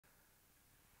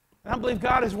And I believe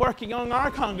God is working on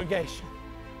our congregation.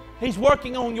 He's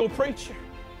working on your preacher.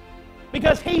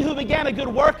 Because he who began a good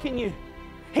work in you,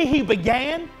 he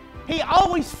began, he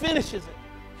always finishes it.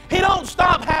 He don't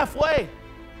stop halfway.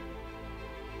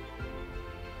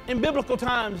 In biblical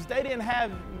times, they didn't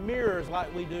have mirrors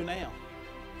like we do now.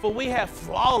 For we have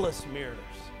flawless mirrors.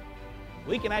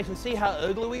 We can actually see how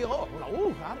ugly we are. We're like,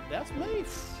 ooh, that's me.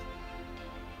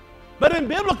 But in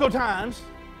biblical times,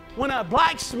 when a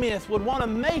blacksmith would want to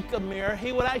make a mirror,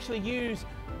 he would actually use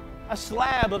a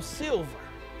slab of silver.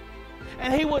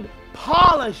 And he would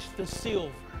polish the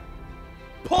silver,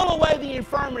 pull away the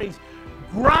infirmities,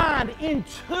 grind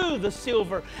into the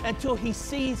silver until he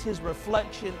sees his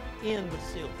reflection in the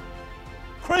silver.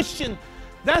 Christian,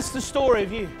 that's the story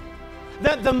of you.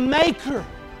 That the Maker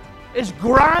is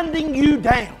grinding you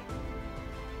down,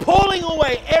 pulling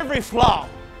away every flaw,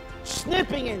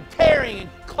 snipping and tearing and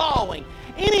clawing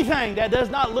anything that does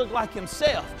not look like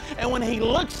himself. And when he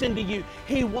looks into you,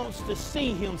 he wants to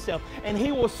see himself, and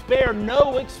he will spare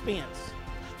no expense.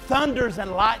 Thunders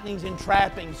and lightnings and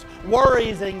trappings,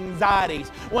 worries and anxieties.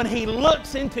 When he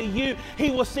looks into you,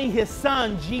 he will see his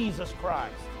Son, Jesus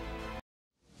Christ.